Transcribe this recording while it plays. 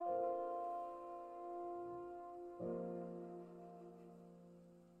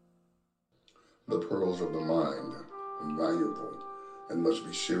The pearls of the mind, invaluable, and must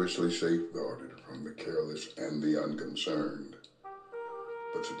be seriously safeguarded from the careless and the unconcerned.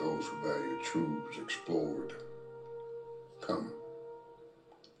 But to those who value truths explored, come,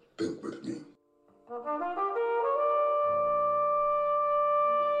 think with me.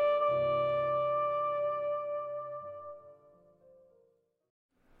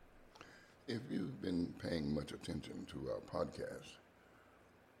 If you've been paying much attention to our podcast,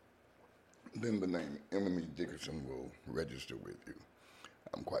 then the name Emily Dickerson will register with you.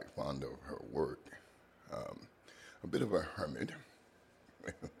 I'm quite fond of her work. A bit of a hermit,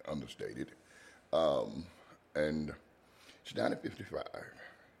 understated, and she died at 55,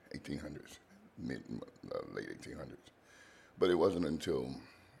 1800s, late 1800s. But it wasn't until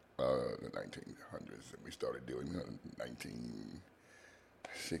the 1900s that we started doing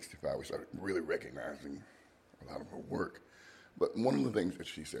 1965, we started really recognizing a lot of her work. But one of the things that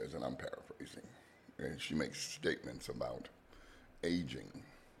she says, and I'm paraphrasing, and she makes statements about aging.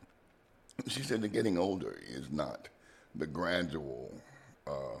 She said that getting older is not the gradual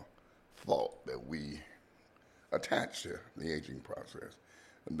fault that we attach to the aging process.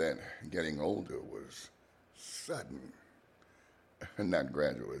 That getting older was sudden and not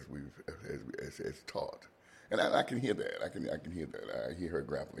gradual as taught. And I can hear that. I can hear that. I hear her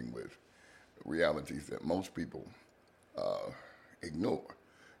grappling with realities that most people ignore,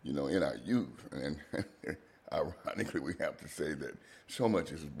 in our youth. And ironically, we have to say that so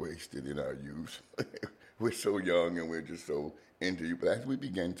much is wasted in our youth. We're so young and we're just so into you. But as we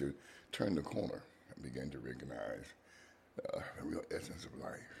begin to turn the corner and begin to recognize the real essence of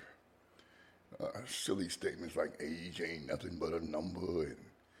life, silly statements like age ain't nothing but a number, and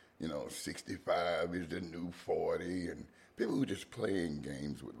 65 is the new 40, and people who are just playing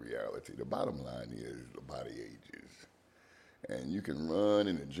games with reality. The bottom line is the body ages. And you can run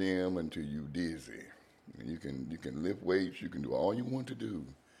in the gym until you're dizzy. You can lift weights. You can do all you want to do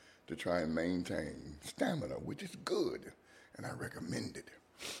to try and maintain stamina, which is good, and I recommend it.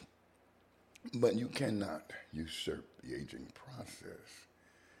 But you cannot usurp the aging process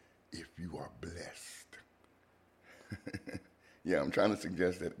if you are blessed. Yeah, I'm trying to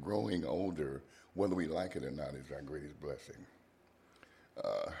suggest that growing older, whether we like it or not, is our greatest blessing.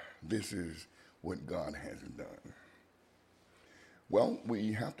 This is what God has done. Well,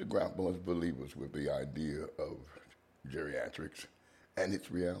 we have to grapple as believers with the idea of geriatrics and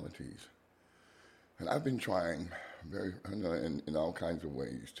its realities. And I've been trying in all kinds of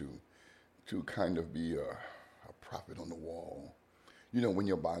ways to kind of be a prophet on the wall. When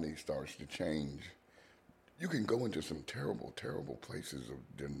your body starts to change, you can go into some terrible, terrible places of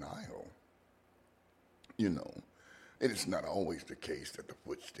denial. And it's not always the case that the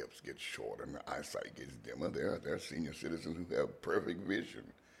footsteps get shorter and the eyesight gets dimmer. There are senior citizens who have perfect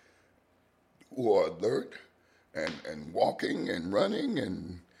vision, who are alert and walking and running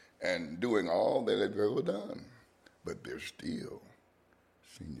and doing all that they've ever done. But they're still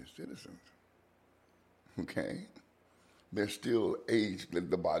senior citizens. Okay? They're still aged,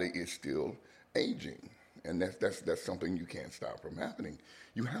 the body is still aging. And that's something you can't stop from happening.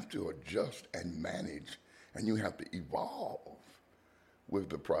 You have to adjust and manage, and you have to evolve with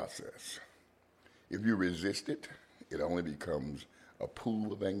the process. If you resist it, it only becomes a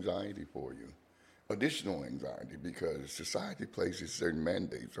pool of anxiety for you. Additional anxiety, because society places certain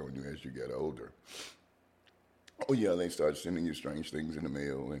mandates on you as you get older. Oh yeah, they start sending you strange things in the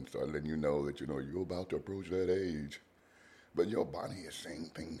mail and start letting you know that you're about to approach that age. But your body is saying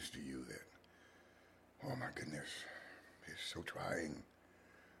things to you that, oh my goodness, it's so trying,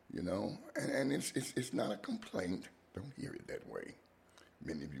 and it's not a complaint. Don't hear it that way.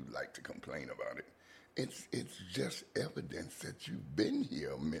 Many of you like to complain about it. It's just evidence that you've been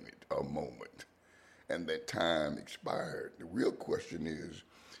here a minute, a moment, and that time expired. The real question is,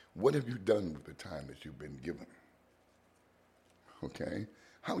 what have you done with the time that you've been given? Okay?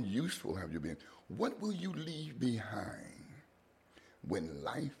 How useful have you been? What will you leave behind when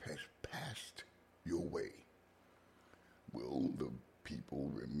life has passed your way? Will the people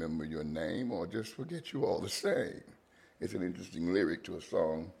remember your name or just forget you all the same? It's an interesting lyric to a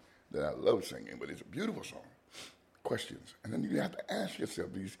song that I love singing, but it's a beautiful song. Questions. And then you have to ask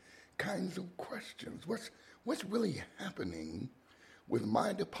yourself these kinds of questions. What's really happening with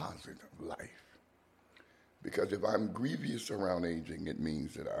my deposit of life? Because if I'm grievous around aging, it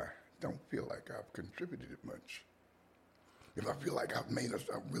means that I don't feel like I've contributed much. If I feel like I've made a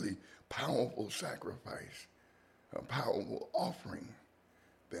really powerful sacrifice, a powerful offering,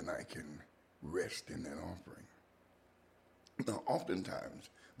 then I can rest in that offering. Now, oftentimes,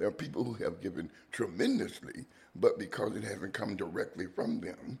 There are people who have given tremendously, but because it hasn't come directly from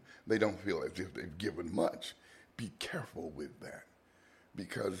them, they don't feel as if they've given much. Be careful with that,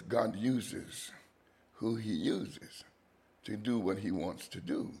 because God uses who he uses to do what he wants to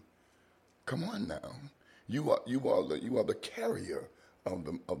do. Come on now. You are the carrier of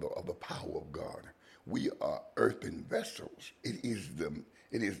the power of God. We are earthen vessels. It is the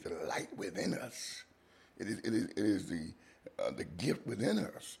light within us. It is the gift within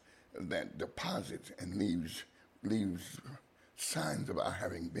us that deposits and leaves signs of our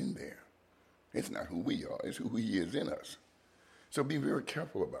having been there. It's not who we are, it's who he is in us. So be very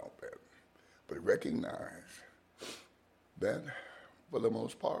careful about that. But recognize that for the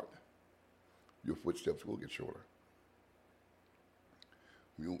most part, your footsteps will get shorter.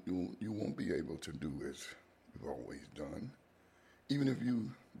 You won't be able to do as you've always done, even if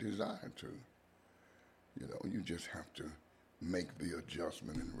you desire to. You just have to make the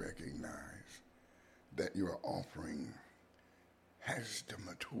adjustment and recognize that your offering has to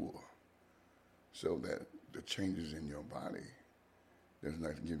mature so that the changes in your body does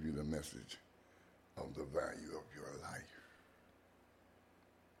not give you the message of the value of your life.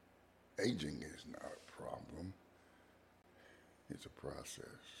 Aging is not a problem. It's a process.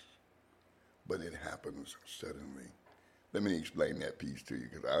 But it happens suddenly. Let me explain that piece to you,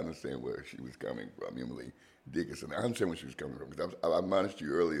 because I understand where she was coming from, Emily Dickinson. I understand where she was coming from, because I admonished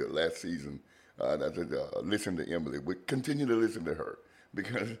you earlier last season. I said, listen to Emily. We continue to listen to her,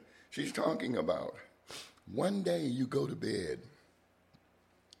 because she's talking about one day you go to bed,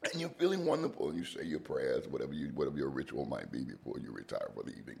 and you're feeling wonderful, and you say your prayers, whatever your ritual might be before you retire for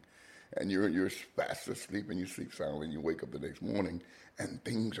the evening. And you're fast asleep, and you sleep soundly, and you wake up the next morning, and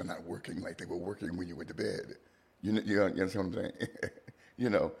things are not working like they were working when you went to bed. You understand what I'm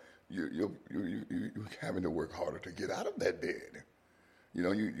saying? You're having to work harder to get out of that bed.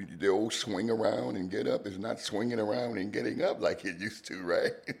 The old swing around and get up is not swinging around and getting up like it used to,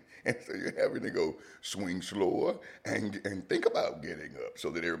 right? And so you're having to go swing slower and think about getting up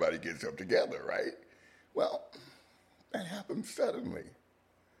so that everybody gets up together, right? Well, that happens suddenly.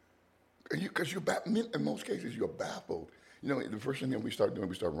 Because in most cases, you're baffled. The first thing that we start doing,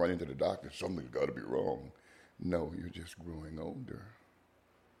 we start running to the doctor. Something's got to be wrong. No, you're just growing older.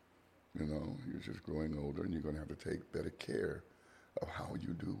 You're just growing older, and you're going to have to take better care of how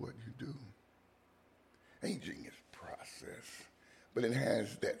you do what you do. Aging is a process, but it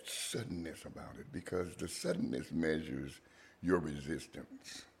has that suddenness about it, because the suddenness measures your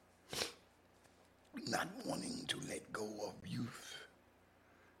resistance. Not wanting to let go of youth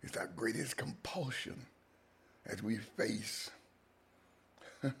is our greatest compulsion as we face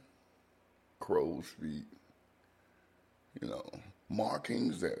crow's feet,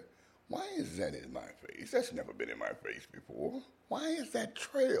 markings that, why is that in my face? That's never been in my face before. Why is that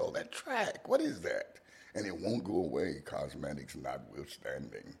trail, that track, what is that? And it won't go away, cosmetics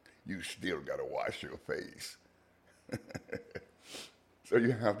notwithstanding. You still got to wash your face. So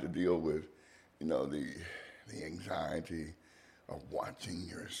you have to deal with, the anxiety of watching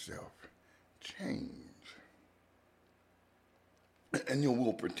yourself change. And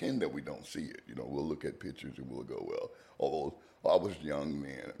we'll pretend that we don't see it. We'll look at pictures and we'll go, well, I was young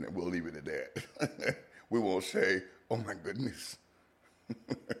then, and we'll leave it at that. We won't say, oh my goodness,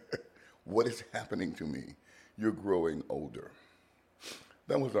 what is happening to me? You're growing older.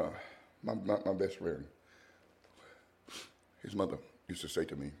 That was my best friend. His mother used to say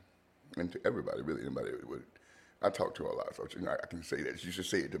to me, and to everybody, really, anybody would, I talked to her a lot, so I can say that. She used to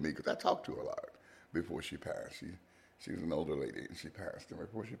say it to me because I talked to her a lot before she passed. She was an older lady, and she passed. And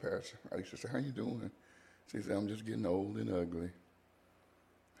before she passed, I used to say, how you doing? She said, I'm just getting old and ugly.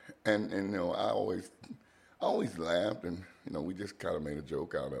 And I always laughed, and, we just kind of made a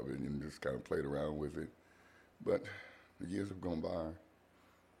joke out of it and just kind of played around with it. But the years have gone by,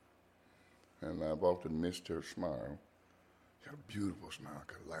 and I've often missed her smile. She had a beautiful smile,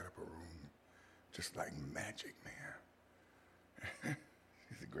 could light up a room, just like magic, man.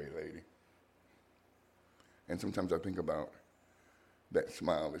 She's a great lady. And sometimes I think about that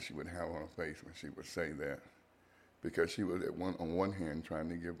smile that she would have on her face when she would say that, because she was on one hand trying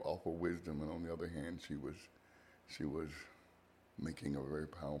to give awful wisdom, and on the other hand she was making a very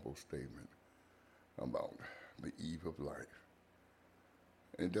powerful statement about the eve of life.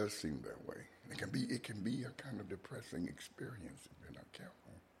 And it does seem that way. It can be a kind of depressing experience if you're not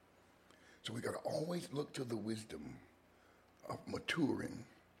careful. So we got to always look to the wisdom of maturing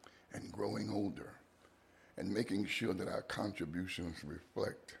and growing older, and making sure that our contributions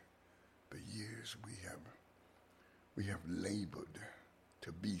reflect the years we have labored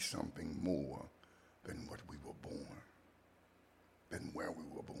to be something more than what we were born. than where we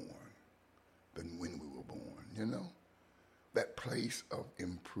were born, than when we were born, you know? That place of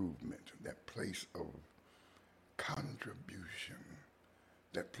improvement, that place of contribution,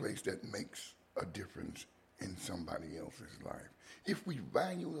 that place that makes a difference in somebody else's life. If we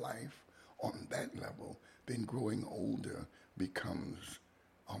value life on that level, then growing older becomes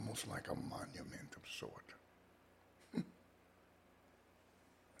almost like a monument of sort.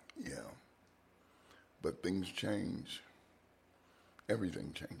 Yeah. But things change.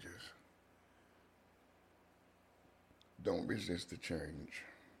 Everything changes. Don't resist the change.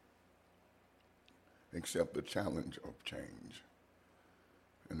 Accept the challenge of change.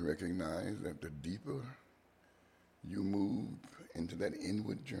 And recognize that the deeper you move into that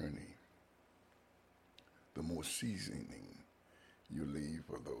inward journey, the more seasoning you leave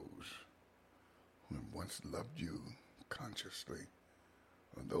for those who have once loved you consciously,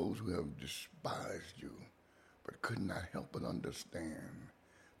 or those who have despised you but could not help but understand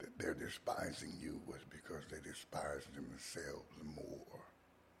that their despising you was because they despised themselves more.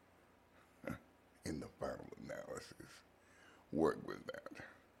 In the final analysis, work with that.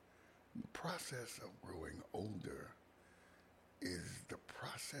 The process of growing older is the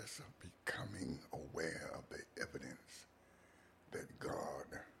process of becoming aware of the evidence that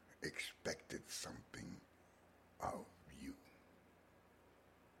God expected something of you.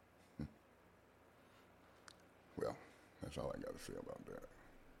 Well, that's all I got to say about that.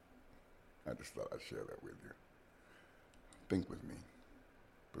 I just thought I'd share that with you. Think with me,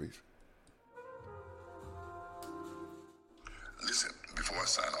 please. Listen, before I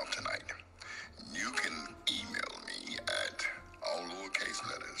sign off tonight, you can email me at all lowercase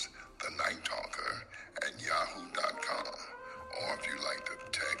letters, thenighttalker@yahoo.com. Or if you like to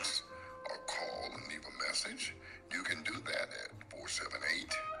text or call and leave a message, you can do that at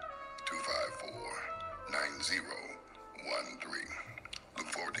 478-254-9013. Look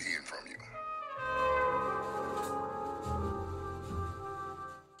forward to hearing from you.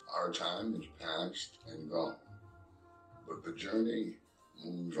 Our time is past and gone, but the journey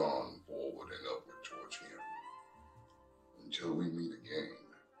moves on forward and upward towards Him. Until we meet again,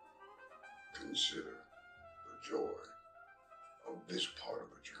 consider the joy of this part of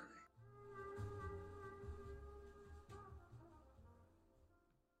the journey.